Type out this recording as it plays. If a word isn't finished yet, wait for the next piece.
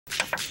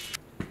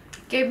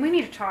Gabe, we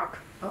need to talk.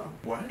 Uh-oh.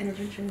 What?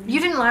 Intervention. You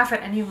didn't laugh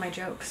at any of my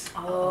jokes.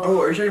 Oh,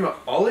 are you talking about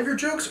all of your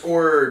jokes,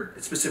 or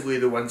specifically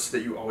the ones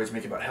that you always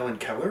make about Helen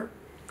Keller?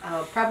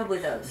 Probably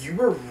those. You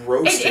were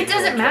roasting. It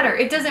doesn't Helen matter.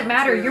 Keller. It doesn't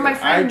matter. You're my I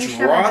friend. You should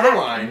have draw my the back.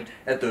 line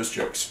at those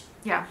jokes.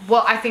 Yeah.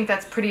 Well, I think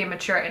that's pretty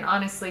immature, and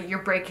honestly, you're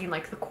breaking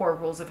like the core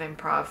rules of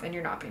improv, and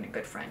you're not being a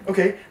good friend.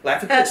 Okay,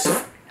 laugh at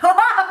this.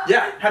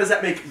 Yeah, how does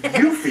that make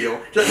you feel?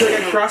 Just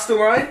like I crossed the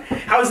line?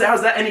 How's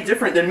that any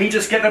different than me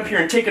just getting up here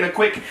and taking a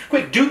quick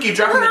dookie,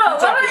 dropping the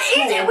kids off at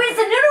school? Easy. It's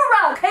a little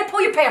round. Okay,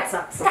 pull your pants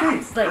up. Stop. Okay,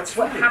 Like that's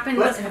what fine. happens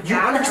But in the you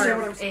understand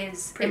what bathroom I'm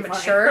is Pretty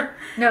immature.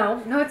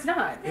 No, it's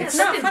not. Yeah, It's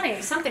not something-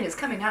 funny. Something is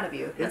coming out of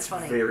you. That's It's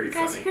funny. very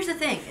Guys, funny. here's the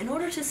thing. In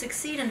order to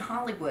succeed in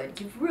Hollywood,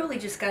 you've really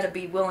just got to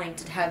be willing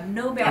to have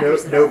no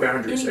boundaries. at No all.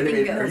 boundaries.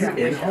 Anything Are goes.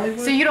 you in Hollywood?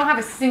 So you don't have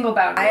a single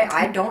boundary.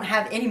 I don't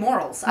have any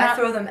morals. I Not-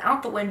 throw them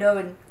out the window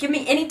and give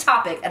me any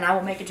topic and I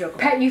will make a joke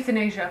about it. Pet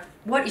euthanasia.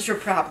 What is your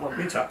problem?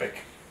 New topic.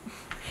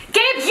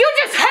 Gabe, you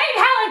just hate